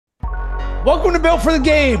Welcome to Built for the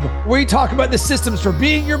Game, where we talk about the systems for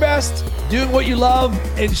being your best, doing what you love,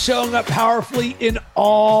 and showing up powerfully in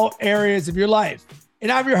all areas of your life.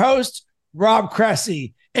 And I'm your host, Rob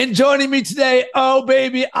Cressy. And joining me today, oh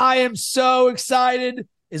baby, I am so excited,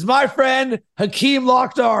 is my friend Hakim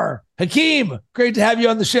Lakhdar. Hakim, great to have you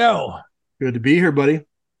on the show. Good to be here, buddy.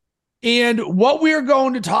 And what we are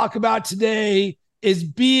going to talk about today is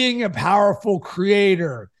being a powerful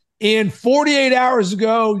creator. And 48 hours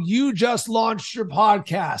ago, you just launched your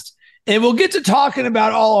podcast. And we'll get to talking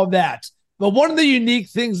about all of that. But one of the unique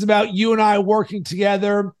things about you and I working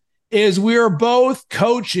together is we are both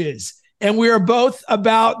coaches, and we are both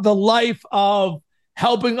about the life of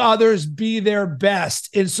helping others be their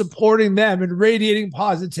best and supporting them and radiating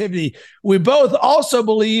positivity. We both also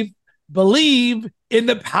believe in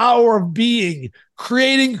the power of being,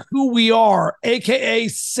 creating who we are, aka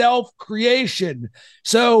self-creation.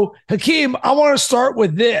 So, Hakim, I want to start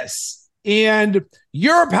with this. And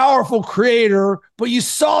you're a powerful creator, but you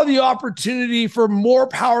saw the opportunity for more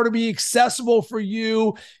power to be accessible for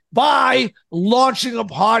you by launching a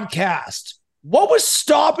podcast. What was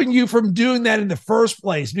stopping you from doing that in the first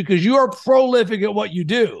place? Because you are prolific at what you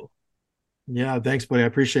do. Yeah, thanks, buddy. I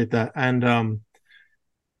appreciate that. And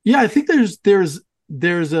yeah, I think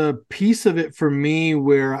there's a piece of it for me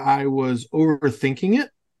where I was overthinking it.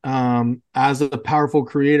 As a powerful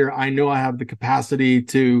creator, I know I have the capacity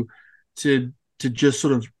to just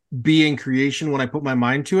sort of be in creation when I put my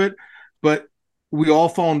mind to it. But we all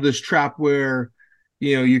fall into this trap where,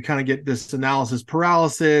 you kind of get this analysis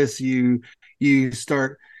paralysis. You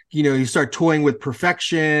start toying with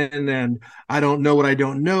perfection, and I don't know what I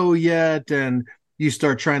don't know yet. And you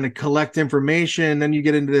start trying to collect information, then you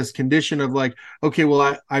get into this condition of like, okay,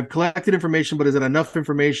 well, I've collected information, but is it enough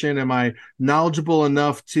information? Am I knowledgeable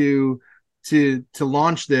enough to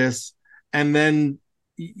launch this? And then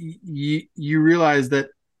you realize that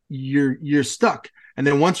you're stuck. And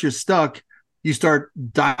then once you're stuck, you start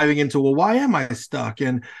diving into, well, why am I stuck?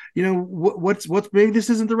 And what's maybe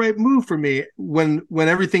this isn't the right move for me, when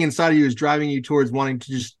everything inside of you is driving you towards wanting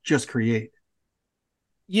to just create.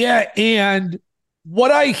 Yeah, and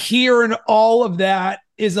what I hear in all of that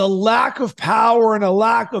is a lack of power and a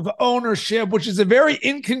lack of ownership, which is a very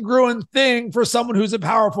incongruent thing for someone who's a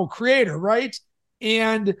powerful creator, right?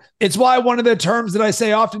 And it's why one of the terms that I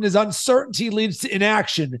say often is uncertainty leads to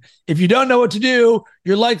inaction. If you don't know what to do,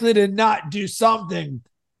 you're likely to not do something.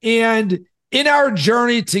 And in our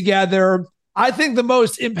journey together, I think the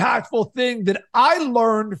most impactful thing that I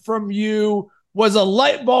learned from you was a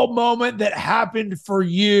light bulb moment that happened for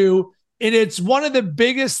you. And it's one of the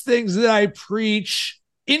biggest things that I preach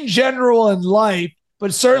in general in life,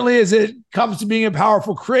 but certainly as it comes to being a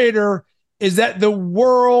powerful creator, is that the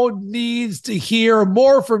world needs to hear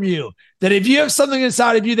more from you. That if you have something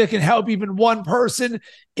inside of you that can help even one person,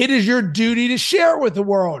 it is your duty to share it with the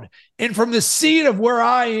world. And from the seat of where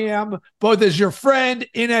I am, both as your friend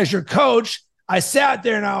and as your coach, I sat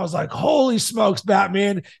there and I was like, holy smokes,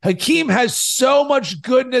 Batman. Hakim has so much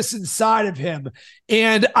goodness inside of him.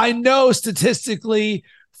 And I know statistically,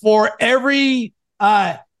 for every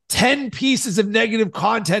 10 pieces of negative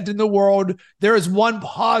content in the world, there is one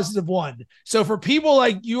positive one. So for people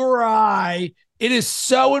like you or I, it is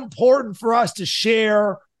so important for us to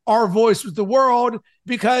share our voice with the world,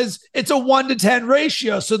 because it's a 1-to-10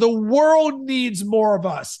 ratio. So the world needs more of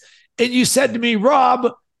us. And you said to me, Rob,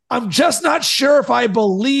 I'm just not sure if I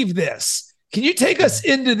believe this. Can you take us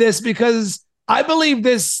into this? Because I believe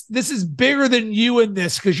this is bigger than you in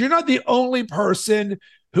this, because you're not the only person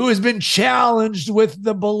who has been challenged with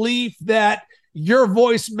the belief that your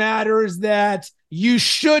voice matters, that you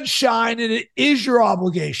should shine, and it is your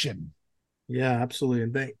obligation. Yeah, absolutely.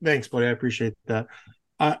 And thanks, buddy. I appreciate that.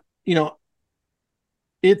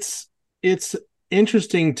 It's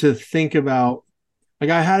interesting to think about. Like,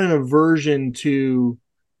 I had an aversion to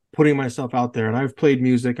putting myself out there, and I've played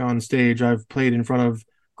music on stage. I've played in front of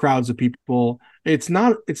crowds of people. It's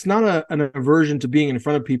not an aversion to being in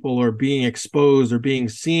front of people or being exposed or being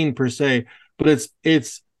seen per se, but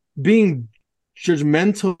it's being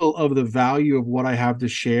judgmental of the value of what I have to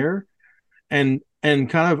share, and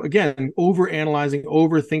kind of, again, overanalyzing,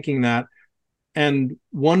 overthinking that, and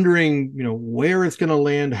wondering, where it's going to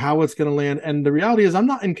land, how it's going to land. And the reality is I'm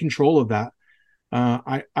not in control of that.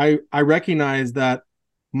 I recognize that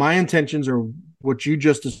my intentions are what you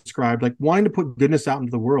just described, like wanting to put goodness out into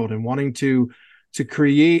the world and wanting to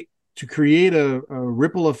create a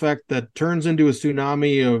ripple effect that turns into a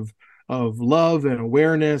tsunami of love and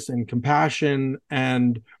awareness and compassion.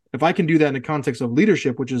 And if I can do that in the context of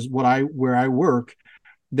leadership, which is where I work,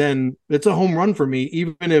 then it's a home run for me.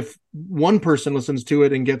 Even if one person listens to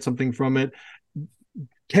it and gets something from it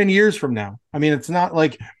 10 years from now. I mean, it's not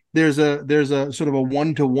like there's a sort of a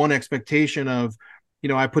one-to-one expectation of,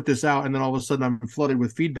 I put this out and then all of a sudden I'm flooded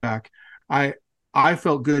with feedback. I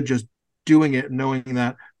felt good just doing it, knowing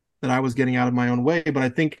that I was getting out of my own way. But I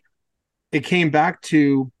think it came back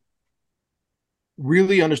to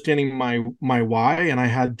really understanding my why, and I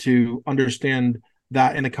had to understand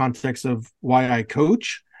that in the context of why I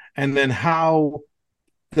coach, and then how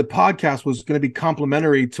the podcast was going to be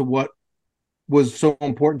complementary to what was so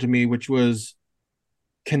important to me, which was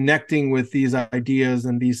connecting with these ideas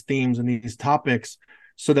and these themes and these topics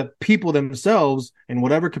so that people themselves, in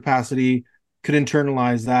whatever capacity, could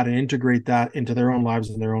internalize that and integrate that into their own lives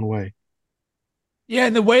in their own way. Yeah,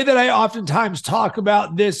 and the way that I oftentimes talk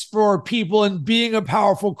about this for people and being a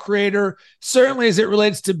powerful creator, certainly as it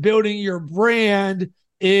relates to building your brand,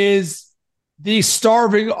 is the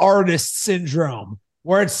starving artist syndrome,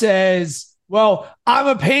 where it says, well, I'm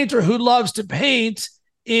a painter who loves to paint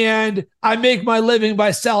and I make my living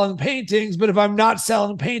by selling paintings, but if I'm not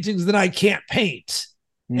selling paintings, then I can't paint.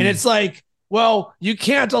 And it's like, well, you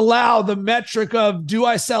can't allow the metric of do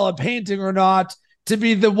I sell a painting or not to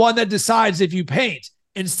be the one that decides if you paint.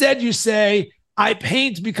 Instead, you say, I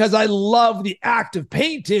paint because I love the act of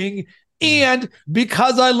painting. And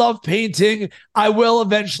because I love painting, I will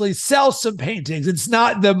eventually sell some paintings. It's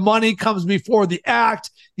not the money comes before the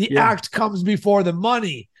act. The act comes before the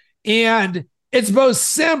money. And it's both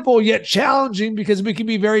simple yet challenging because we can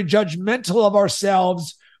be very judgmental of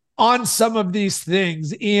ourselves on some of these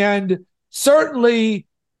things. And certainly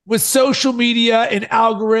with social media and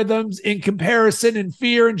algorithms and comparison and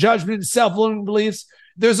fear and judgment and self-limiting beliefs,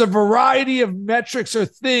 there's a variety of metrics or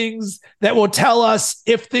things that will tell us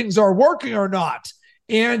if things are working or not.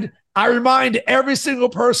 And I remind every single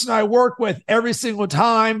person I work with every single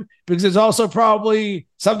time, because it's also probably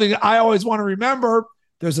something I always want to remember,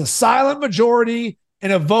 there's a silent majority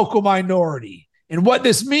and a vocal minority. And what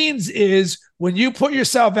this means is when you put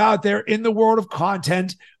yourself out there in the world of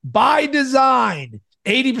content, by design,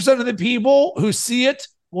 80% of the people who see it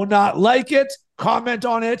will not like it, comment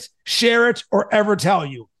on it, share it, or ever tell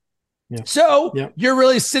you. So you're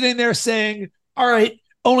really sitting there saying, all right,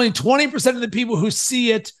 only 20% of the people who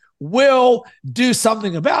see it will do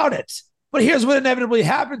something about it. But here's what inevitably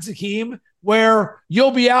happens, Hakim, where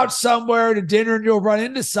you'll be out somewhere at a dinner and you'll run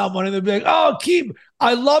into someone and they'll be like, oh, Hakim,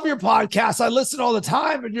 I love your podcast. I listen all the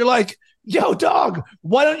time. And you're like, yo, dog,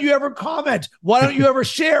 why don't you ever comment? Why don't you ever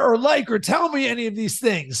share or like or tell me any of these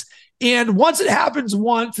things? And once it happens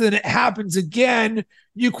once, then it happens again,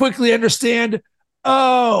 you quickly understand,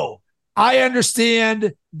 oh, I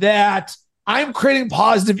understand that I'm creating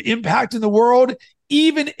positive impact in the world,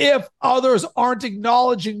 even if others aren't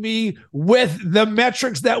acknowledging me with the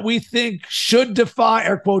metrics that we think should define,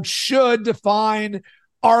 air quotes, should define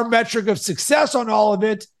our metric of success on all of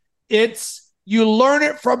it. It's you learn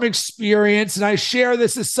it from experience. And I share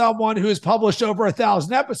this as someone who has published over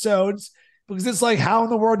 1,000 episodes, because it's like, how in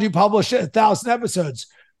the world do you publish 1,000 episodes?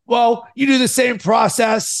 Well, you do the same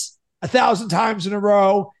process 1,000 times in a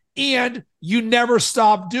row, and you never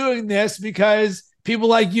stop doing this because people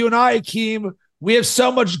like you and I, Hakim, we have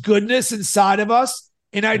so much goodness inside of us.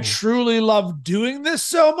 And I truly love doing this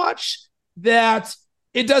so much that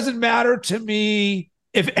it doesn't matter to me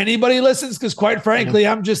if anybody listens, because quite frankly,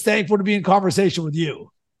 I'm just thankful to be in conversation with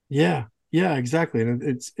you. Yeah, exactly. And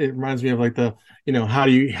it reminds me of like the, how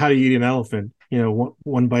do you eat an elephant,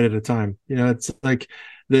 one bite at a time, it's like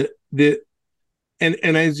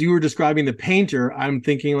and as you were describing the painter, I'm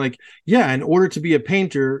thinking like, in order to be a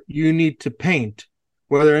painter, you need to paint,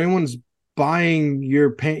 whether anyone's buying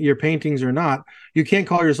your paintings or not. You can't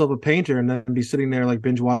call yourself a painter and then be sitting there like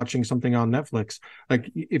binge watching something on Netflix.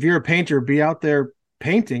 Like if you're a painter, be out there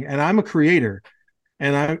painting. And I'm a creator,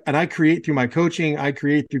 and I create through my coaching. I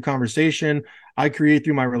create through conversation. I create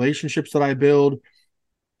through my relationships that I build.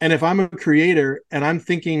 And if I'm a creator and I'm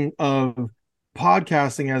thinking of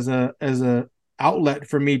podcasting as a outlet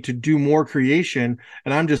for me to do more creation,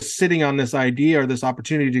 and I'm just sitting on this idea or this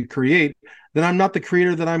opportunity to create, then I'm not the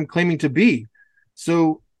creator that I'm claiming to be.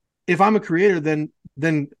 So if I'm a creator,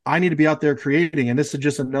 then I need to be out there creating. And this is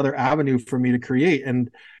just another avenue for me to create. And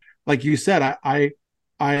like you said, I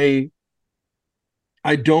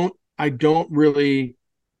don't really,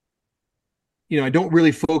 I don't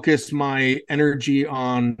really focus my energy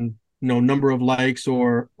on, number of likes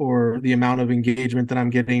or the amount of engagement that I'm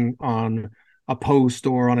getting on a post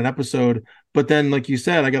or on an episode. But then, like you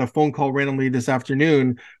said, I got a phone call randomly this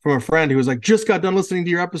afternoon from a friend who was like, just got done listening to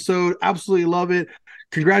your episode. Absolutely love it.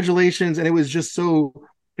 Congratulations. And it was so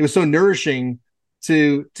nourishing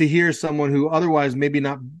to hear someone who otherwise maybe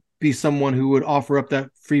not be someone who would offer up that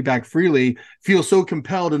feedback freely feel so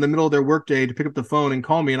compelled in the middle of their workday to pick up the phone and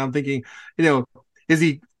call me. And I'm thinking, is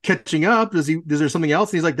he catching up? Is there something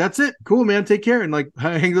else? And he's like, that's it. Cool, man. Take care. And like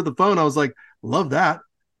hangs up the phone. I was like, love that.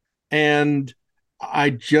 And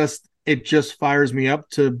it just fires me up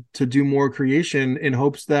to do more creation in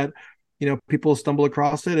hopes that, people stumble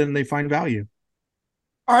across it and they find value.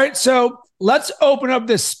 All right. So let's open up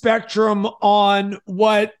the spectrum on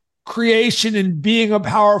what creation and being a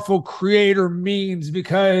powerful creator means,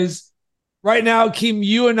 because right now, Hakim,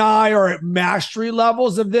 you and I are at mastery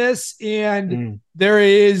levels of this, and there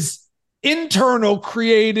is internal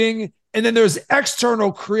creating and then there's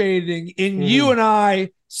external creating. And you and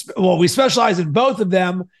I, well, we specialize in both of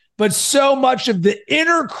them, but so much of the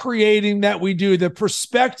inner creating that we do, the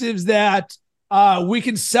perspectives that we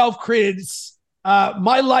can self-create.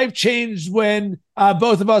 My life changed when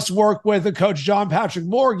both of us worked with a coach, John Patrick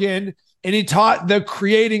Morgan, and he taught the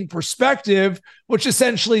creating perspective, which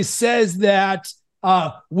essentially says that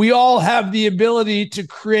we all have the ability to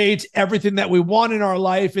create everything that we want in our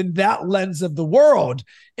life in that lens of the world.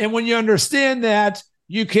 And when you understand that,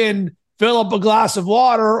 you can fill up a glass of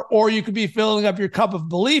water, or you could be filling up your cup of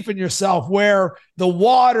belief in yourself, where the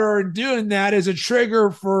water and doing that is a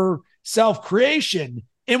trigger for self-creation.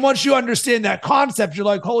 And once you understand that concept, you're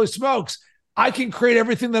like, holy smokes, I can create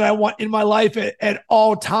everything that I want in my life at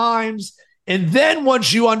all times. And then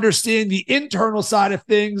once you understand the internal side of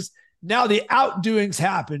things, now the outdoings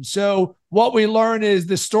happen. So what we learn is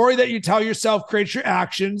the story that you tell yourself creates your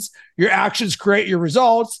actions create your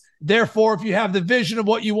results. Therefore, if you have the vision of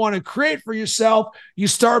what you want to create for yourself, you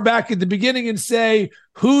start back at the beginning and say,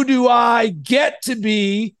 who do I get to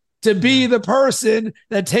be the person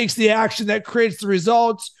that takes the action that creates the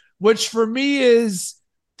results, which for me is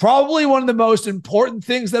probably one of the most important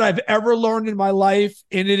things that I've ever learned in my life.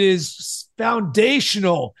 And it is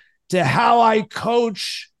foundational to how I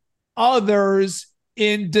coach others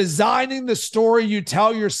in designing the story you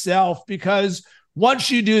tell yourself, because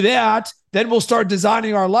once you do that, then we'll start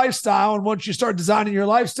designing our lifestyle. And once you start designing your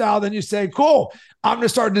lifestyle, then you say, cool, I'm going to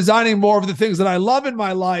start designing more of the things that I love in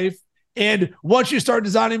my life. And once you start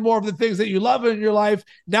designing more of the things that you love in your life,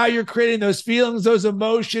 now you're creating those feelings, those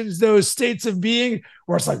emotions, those states of being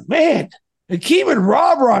where it's like, man, Hakim and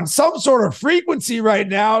Rob are on some sort of frequency right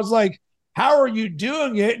now. It's like, how are you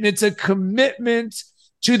doing it? And it's a commitment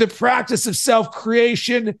to the practice of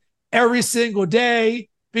self-creation every single day,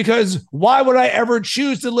 because why would I ever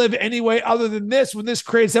choose to live any way other than this when this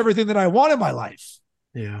creates everything that I want in my life?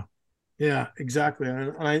 Yeah, exactly.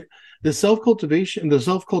 And the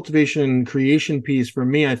self-cultivation creation piece for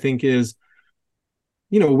me, I think is,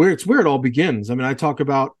 where it all begins. I mean, I talk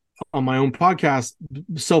about on my own podcast,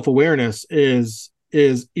 self-awareness is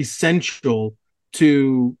essential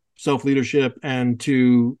to self-leadership and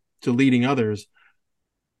to leading others.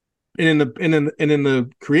 And in the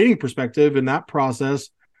creating perspective, in that process,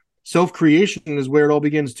 self-creation is where it all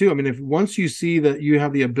begins too. I mean, once you see that you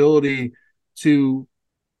have the ability to,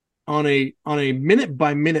 on a minute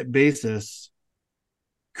by minute basis,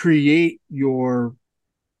 create your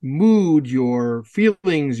mood, your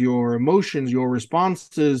feelings, your emotions, your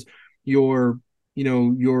responses, your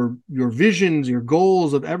visions, your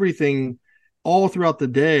goals of everything all throughout the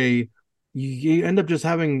day, you end up just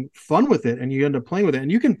having fun with it, and you end up playing with it. And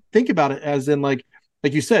you can think about it as in like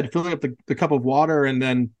you said, filling up the cup of water, and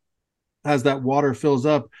then as that water fills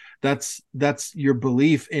up, that's your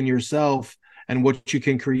belief in yourself and what you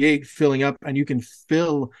can create filling up, and you can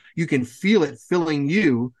feel it filling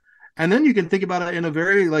you. And then you can think about it in a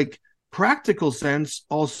very practical sense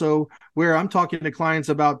also, where I'm talking to clients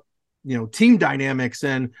about team dynamics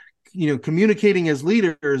and communicating as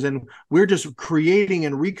leaders, and we're just creating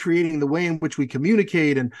and recreating the way in which we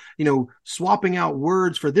communicate, and swapping out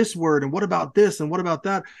words for this word, and what about this and what about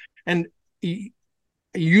that. And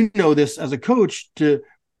this as a coach, through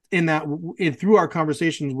our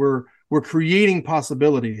conversations, we're creating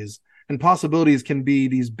possibilities, and possibilities can be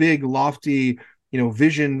these big lofty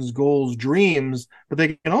visions, goals, dreams, but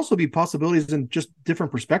they can also be possibilities in just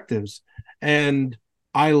different perspectives. And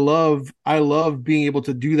I love being able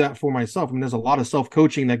to do that for myself. I mean, there's a lot of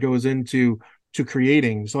self-coaching that goes into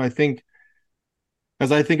creating. So I think,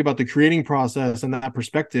 as I think about the creating process and that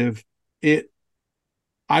perspective,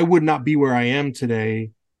 I would not be where I am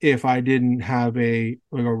today if I didn't have a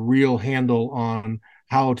real handle on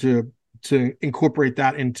how to incorporate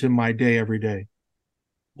that into my day every day.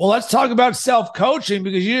 Well, let's talk about self-coaching,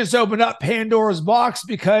 because you just opened up Pandora's box,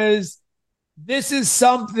 because this is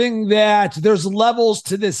something that there's levels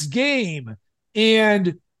to this game.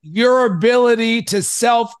 And your ability to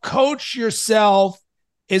self-coach yourself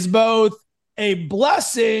is both a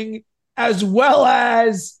blessing as well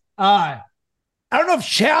as, I don't know if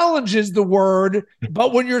challenge is the word,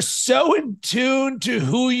 but when you're so in tune to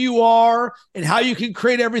who you are and how you can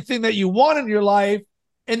create everything that you want in your life,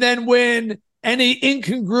 and then when any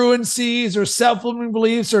incongruencies or self-limiting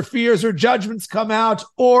beliefs or fears or judgments come out,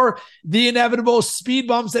 or the inevitable speed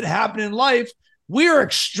bumps that happen in life, we are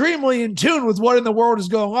extremely in tune with what in the world is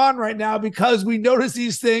going on right now, because we notice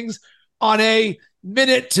these things on a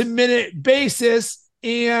minute-to-minute basis.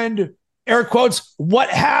 And air quotes, what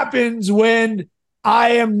happens when I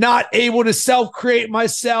am not able to self-create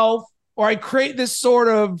myself, or I create this sort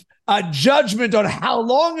of judgment on how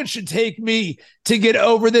long it should take me to get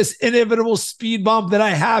over this inevitable speed bump that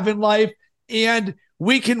I have in life. And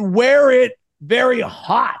we can wear it very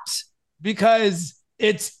hot because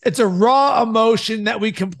it's a raw emotion that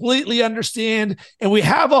we completely understand, and we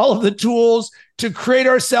have all of the tools to create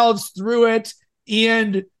ourselves through it.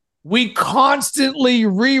 And we constantly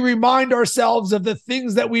remind ourselves of the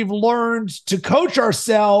things that we've learned to coach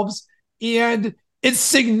ourselves. And it's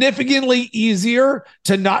significantly easier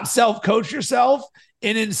to not self-coach yourself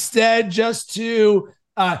and instead just to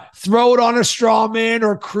throw it on a straw man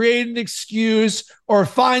or create an excuse or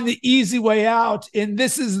find the easy way out. And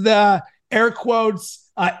this is the air quotes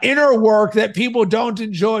inner work that people don't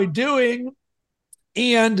enjoy doing.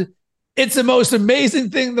 And it's the most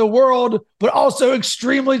amazing thing in the world, but also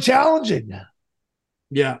extremely challenging.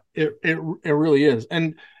 Yeah, it really is.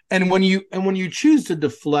 And when you choose to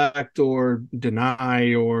deflect or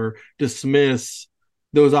deny or dismiss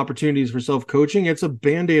those opportunities for self-coaching, it's a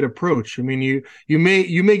band-aid approach. I mean, you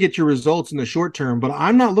may get your results in the short term, but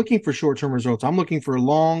I'm not looking for short-term results. I'm looking for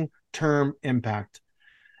long-term impact.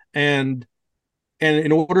 And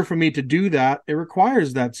in order for me to do that, it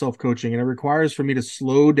requires that self-coaching, and it requires for me to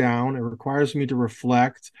slow down. It requires for me to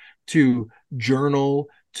reflect, to journal,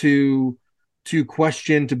 to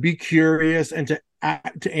question, to be curious, and to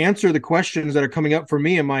answer the questions that are coming up for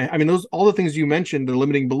me. Those, all the things you mentioned, the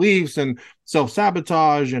limiting beliefs and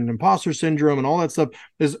self-sabotage and imposter syndrome and all that stuff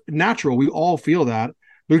is natural. We all feel that,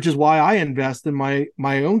 which is why I invest in my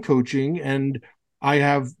own coaching. And I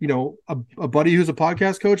have, a buddy who's a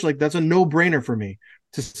podcast coach. Like, that's a no-brainer for me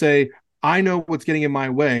to say, I know what's getting in my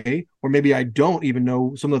way, or maybe I don't even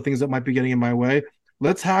know some of the things that might be getting in my way.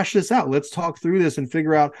 Let's hash this out. Let's talk through this and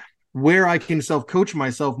figure out where I can self-coach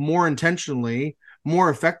myself more intentionally,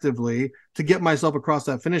 more effectively, to get myself across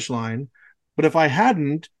that finish line. But if I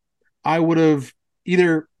hadn't, I would have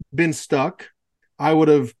either been stuck, I would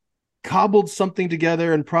have cobbled something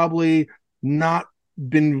together and probably not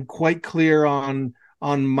been quite clear on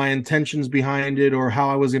my intentions behind it or how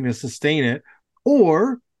I was going to sustain it,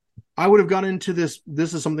 or I would have gone into this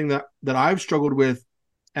is something that I've struggled with,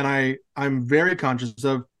 and I'm very conscious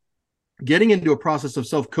of getting into a process of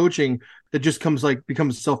self-coaching that just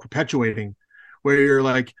becomes self-perpetuating, where you're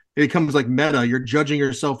like, it becomes like meta. You're judging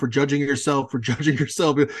yourself for judging yourself for judging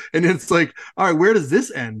yourself. And it's like, all right, where does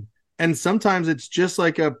this end? And sometimes it's just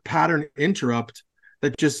like a pattern interrupt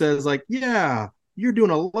that just says like, yeah, you're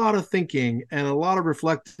doing a lot of thinking and a lot of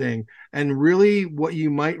reflecting. And really what you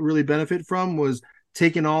might really benefit from was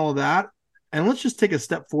taking all of that, and let's just take a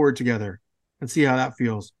step forward together and see how that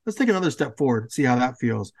feels. Let's take another step forward, see how that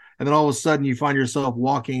feels. And then all of a sudden you find yourself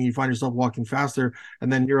walking faster,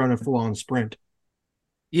 and then you're on a full-on sprint.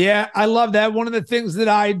 Yeah, I love that. One of the things that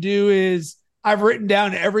I do is I've written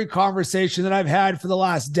down every conversation that I've had for the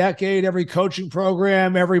last decade, every coaching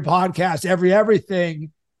program, every podcast,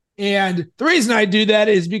 everything. And the reason I do that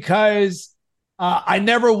is because I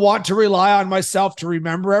never want to rely on myself to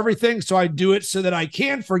remember everything. So I do it so that I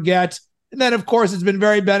can forget. And then, of course, it's been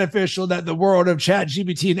very beneficial that the world of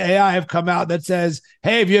ChatGPT and AI have come out that says,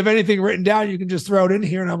 hey, if you have anything written down, you can just throw it in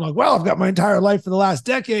here. And I'm like, well, I've got my entire life for the last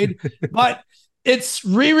decade. But it's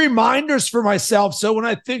reminders for myself. So when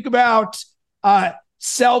I think about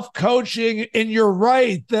self-coaching, and you're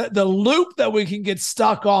right, the loop that we can get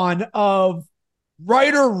stuck on of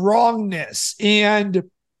right or wrongness, and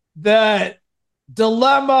the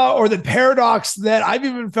dilemma or the paradox that I've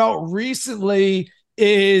even felt recently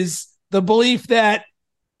is the belief that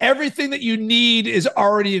everything that you need is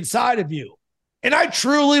already inside of you. And I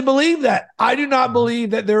truly believe that. I do not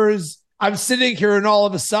believe that I'm sitting here and all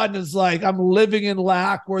of a sudden it's like I'm living in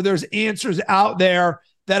lack, where there's answers out there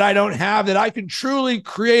that I don't have, that I can truly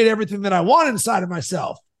create everything that I want inside of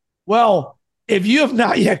myself. Well, if you have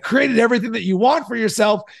not yet created everything that you want for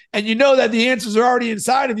yourself and you know that the answers are already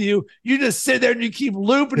inside of you, you just sit there and you keep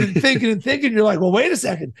looping and thinking and thinking. You're like, well, wait a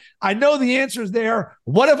second. I know the answer is there.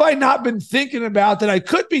 What have I not been thinking about that I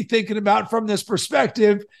could be thinking about from this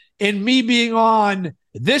perspective? And me being on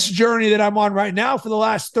this journey that I'm on right now for the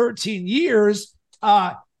last 13 years,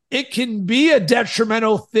 it can be a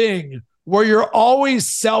detrimental thing where you're always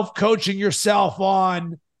self-coaching yourself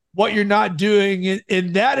on what you're not doing.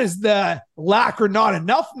 And that is the lack or not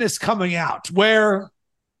enoughness coming out, where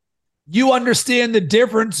you understand the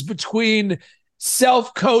difference between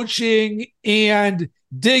self-coaching and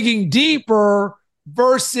digging deeper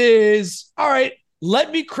versus, all right,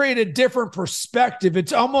 let me create a different perspective.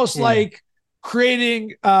 It's almost like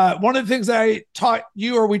creating, one of the things I taught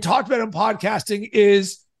you, or we talked about in podcasting,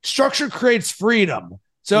 is structure creates freedom.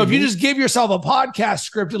 So if you just give yourself a podcast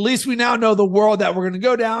script, at least we now know the world that we're going to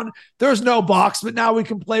go down. There's no box, but now we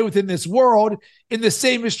can play within this world. And the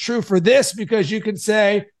same is true for this, because you can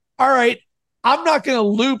say, all right, I'm not going to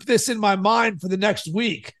loop this in my mind for the next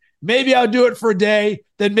week. Maybe I'll do it for a day.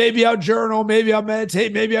 Then maybe I'll journal. Maybe I'll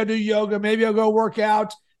meditate. Maybe I'll do yoga. Maybe I'll go work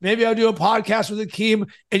out. Maybe I'll do a podcast with Hakim.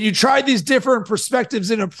 And you try these different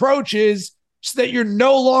perspectives and approaches so that you're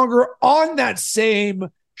no longer on that same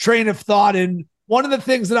train of thought. And one of the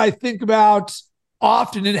things that I think about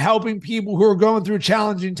often in helping people who are going through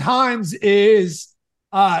challenging times is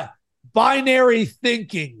binary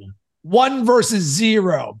thinking, 1 versus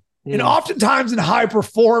 0. And oftentimes in high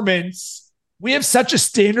performance, we have such a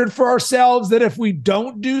standard for ourselves that if we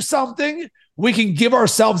don't do something, we can give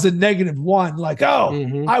ourselves a -1. Like,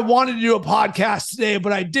 I wanted to do a podcast today,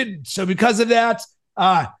 but I didn't. So because of that,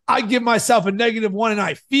 I give myself a -1 and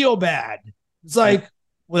I feel bad. It's like,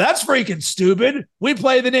 well, that's freaking stupid. We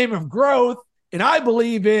play the name of growth, and I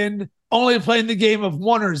believe in only playing the game of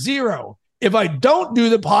 1 or 0. If I don't do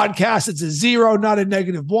the podcast, it's a 0, not a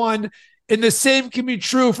 -1. And the same can be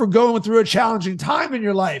true for going through a challenging time in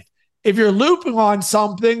your life. If you're looping on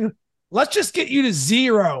something, let's just get you to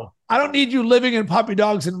 0. I don't need you living in puppy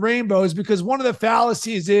dogs and rainbows, because one of the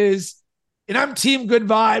fallacies is, and I'm team good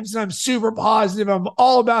vibes and I'm super positive. I'm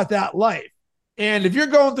all about that life. And if you're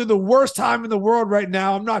going through the worst time in the world right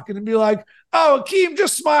now, I'm not going to be like, oh, Hakim,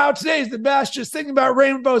 just smile. Today's the best. Just thinking about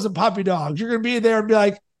rainbows and puppy dogs. You're going to be there and be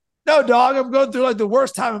like, no, dog, I'm going through like the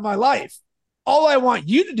worst time of my life. All I want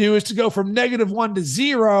you to do is to go from -1 to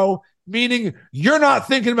 0, meaning you're not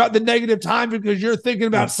thinking about the negative time because you're thinking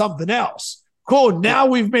about something else. Cool. Now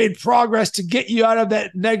we've made progress to get you out of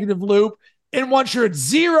that negative loop. And once you're at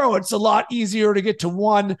 0, it's a lot easier to get to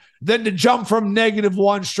 1 than to jump from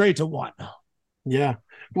 -1 straight to 1. Yeah.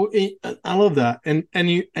 Well, I love that. And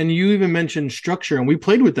you even mentioned structure, and we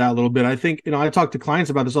played with that a little bit. I think, I talk to clients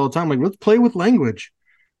about this all the time. Like, let's play with language.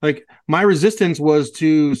 Like, my resistance was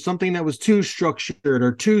to something that was too structured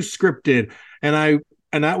or too scripted. And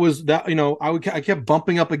that was that, I kept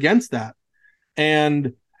bumping up against that.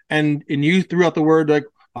 And you threw out the word, like,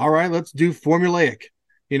 all right, let's do formulaic.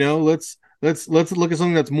 Let's look at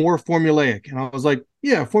something that's more formulaic. And I was like,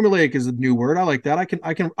 yeah, formulaic is a new word. I like that.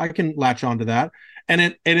 I can latch onto that.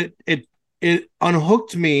 And it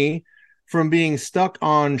unhooked me from being stuck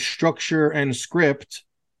on structure and script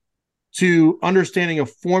to understanding a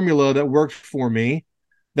formula that worked for me,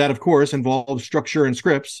 that of course involved structure and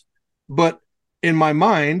scripts. But in my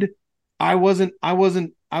mind, I wasn't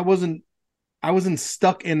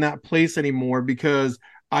stuck in that place anymore, because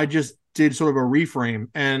I just did sort of a reframe.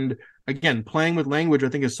 And again, playing with language, I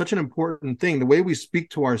think, is such an important thing. The way we speak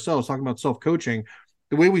to ourselves, talking about self-coaching,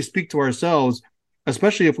 the way we speak to ourselves,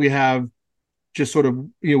 especially if we have just sort of,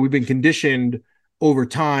 we've been conditioned over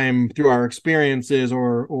time through our experiences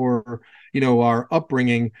or our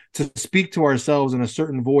upbringing to speak to ourselves in a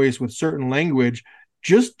certain voice with certain language.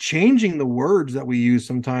 Just changing the words that we use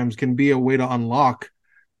sometimes can be a way to unlock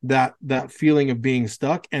that feeling of being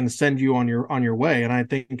stuck and send you on your way. And I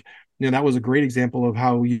think, that was a great example of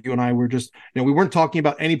how you and I were just, we weren't talking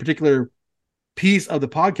about any particular piece of the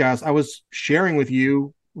podcast. I was sharing with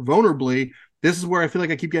you vulnerably, this is where I feel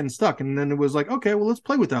like I keep getting stuck. And then it was like, okay, well, let's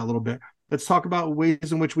play with that a little bit. Let's talk about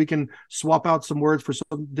ways in which we can swap out some words for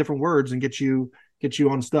some different words and get you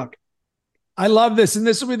unstuck. I love this. And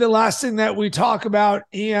this will be the last thing that we talk about,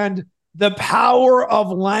 and the power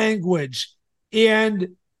of language.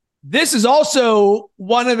 And this is also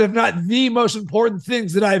one of, if not the most important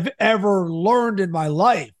things that I've ever learned in my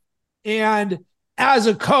life. And as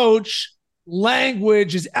a coach,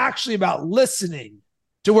 language is actually about listening,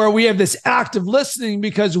 to where we have this active listening,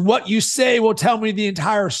 because what you say will tell me the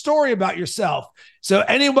entire story about yourself. So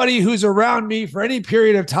anybody who's around me for any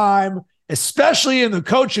period of time, especially in the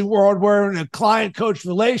coaching world, where in a client-coach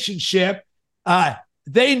relationship,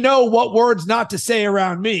 they know what words not to say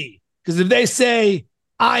around me. Because if they say,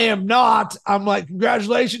 I am not, I'm like,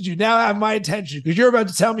 congratulations, you now have my attention because you're about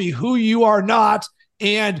to tell me who you are not.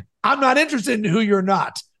 And I'm not interested in who you're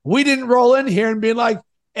not. We didn't roll in here and be like,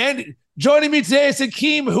 and joining me today is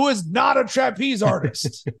Hakim, who is not a trapeze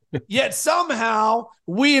artist. Yet somehow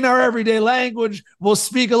we in our everyday language will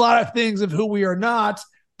speak a lot of things of who we are not.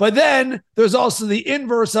 But then there's also the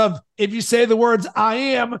inverse of if you say the words I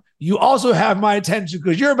am, you also have my attention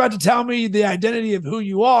because you're about to tell me the identity of who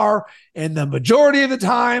you are. And the majority of the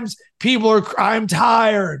times people are, I'm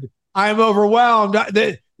tired, I'm overwhelmed.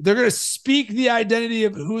 They're going to speak the identity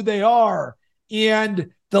of who they are. And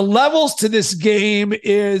the levels to this game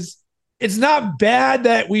is it's not bad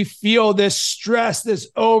that we feel this stress, this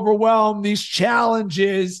overwhelm, these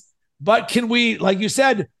challenges, but can we, like you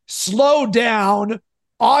said, slow down,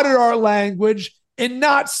 audit our language, and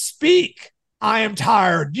not speak, I am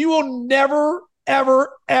tired. You will never,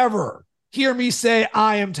 ever, ever hear me say,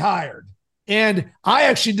 I am tired. And I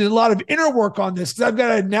actually did a lot of inner work on this because I've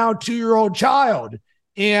got a now 2-year-old child.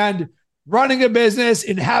 And running a business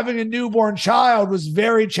and having a newborn child was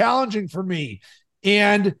very challenging for me.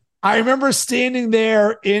 And I remember standing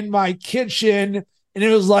there in my kitchen and it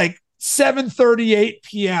was like 7:38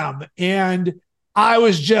 p.m. and I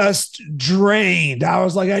was just drained. I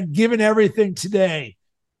was like, I'd given everything today.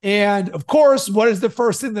 And of course, what is the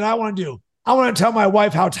first thing that I want to do? I want to tell my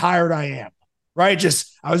wife how tired I am, right?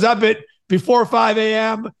 Just, I was up at before 5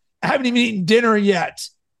 a.m. I haven't even eaten dinner yet.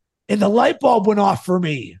 And the light bulb went off for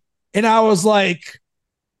me. And I was like,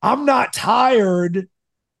 I'm not tired.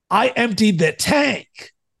 I emptied the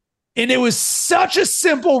tank. And it was such a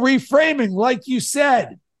simple reframing, like you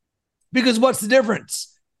said, because what's the difference?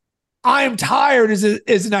 I am tired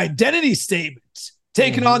is an identity statement,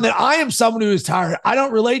 taking on that I am someone who is tired. I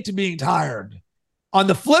don't relate to being tired. On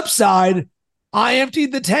the flip side, I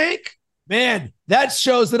emptied the tank. Man, that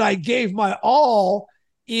shows that I gave my all.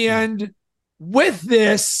 And with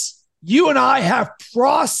this, you and I have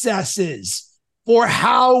processes for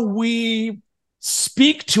how we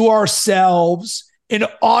speak to ourselves and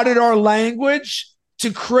audit our language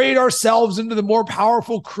to create ourselves into the more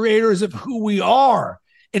powerful creators of who we are.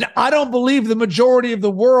 And I don't believe the majority of the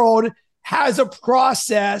world has a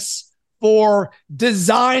process for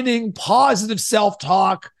designing positive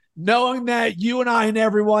self-talk, knowing that you and I and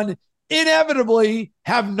everyone inevitably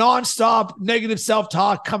have nonstop negative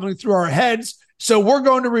self-talk coming through our heads. So we're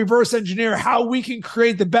going to reverse engineer how we can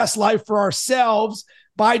create the best life for ourselves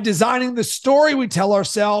by designing the story we tell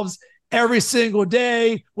ourselves every single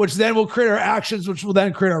day, which then will create our actions, which will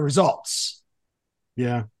then create our results.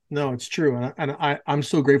 Yeah. No, it's true. And I'm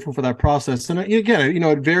so grateful for that process. And again,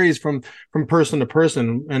 it varies from person to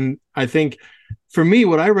person. And I think for me,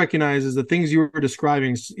 what I recognize is the things you were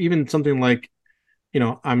describing, even something like,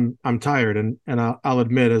 I'm tired. And I'll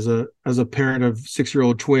admit as a parent of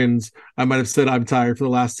 6-year-old twins, I might've said I'm tired for the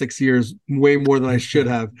last 6 years, way more than I should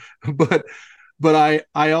have. But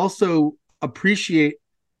I also appreciate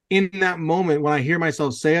in that moment when I hear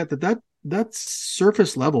myself say it, that's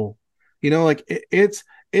surface level,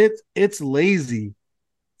 it's lazy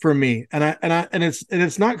for me. And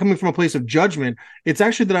it's not coming from a place of judgment. It's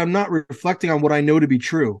actually that I'm not reflecting on what I know to be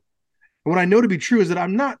true. And what I know to be true is that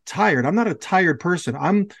I'm not tired. I'm not a tired person.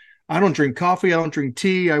 I don't drink coffee. I don't drink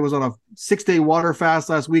tea. I was on a 6-day water fast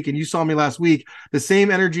last week, and you saw me last week. The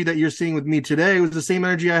same energy that you're seeing with me today was the same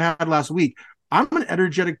energy I had last week. I'm an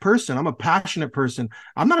energetic person. I'm a passionate person.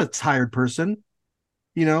 I'm not a tired person.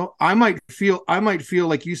 I might feel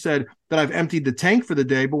like you said that I've emptied the tank for the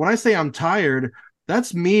day, but when I say I'm tired,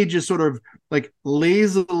 that's me just sort of like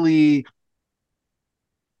lazily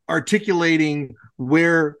articulating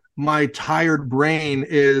where my tired brain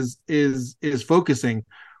is focusing.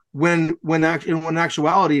 When in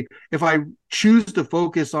actuality, if I choose to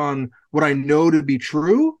focus on what I know to be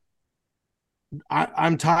true,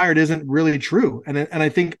 I'm tired isn't really true. And I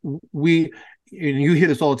think you hear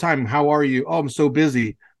this all the time. How are you? Oh, I'm so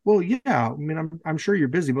busy. Well, yeah, I mean, I'm sure you're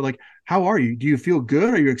busy, but like, how are you? Do you feel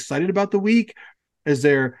good? Are you excited about the week? Is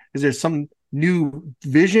there some new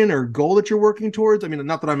vision or goal that you're working towards? I mean,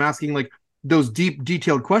 not that I'm asking like those deep,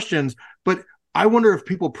 detailed questions, but I wonder if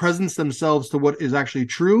people presence themselves to what is actually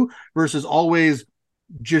true versus always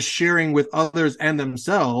just sharing with others and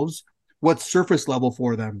themselves what's surface level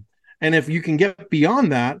for them. And if you can get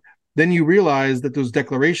beyond that, then you realize that those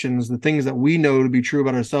declarations, the things that we know to be true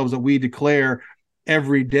about ourselves, that we declare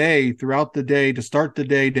every day, throughout the day, to start the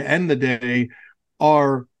day, to end the day,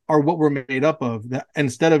 are what we're made up of, that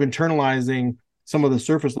instead of internalizing some of the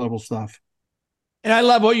surface level stuff. And I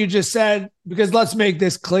love what you just said, because let's make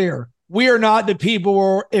this clear. we are not the people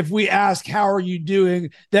where if we ask, how are you doing,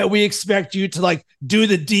 that we expect you to like do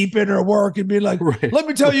the deep inner work and be like, Right. let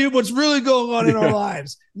me tell you what's really going on in our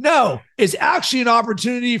lives. No, it's actually an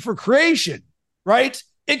opportunity for creation, right?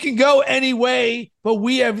 It can go any way, but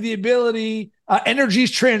we have the ability. Energy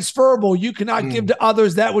is transferable. You cannot give to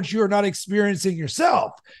others that which you are not experiencing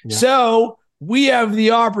yourself. Yeah. So we have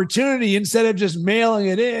the opportunity, instead of just mailing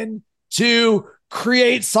it in, to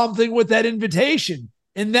create something with that invitation.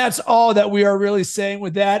 And that's all that we are really saying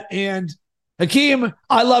with that. And Hakim,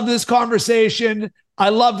 I love this conversation. I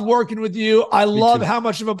loved working with you. I love how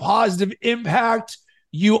much of a positive impact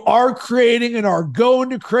you are creating and are going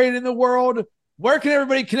to create in the world. Where can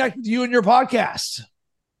everybody connect with you and your podcast?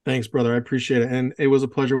 Thanks, brother. I appreciate it. And it was a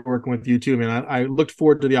pleasure working with you too, man. I looked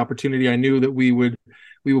forward to the opportunity. I knew that we would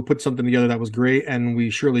put something together that was great, and we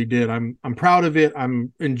surely did. I'm proud of it.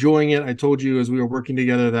 I'm enjoying it. I told you as we were working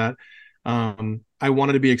together that I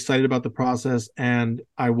wanted to be excited about the process, and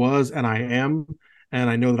I was, and I am, and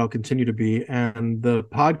I know that I'll continue to be. And the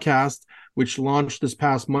podcast, which launched this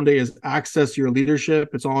past Monday, is Access Your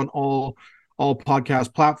Leadership. It's on all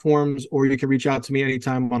podcast platforms, or you can reach out to me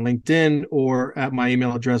anytime on LinkedIn or at my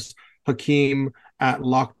email address,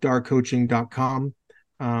 hakim@lakhdarcoaching.com.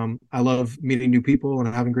 I love meeting new people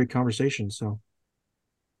and having great conversations.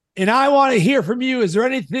 And I want to hear from you. Is there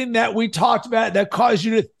anything that we talked about that caused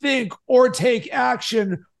you to think or take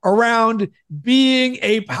action around being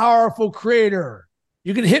a powerful creator?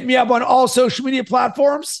 You can hit me up on all social media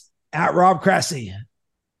platforms at Rob Cressy.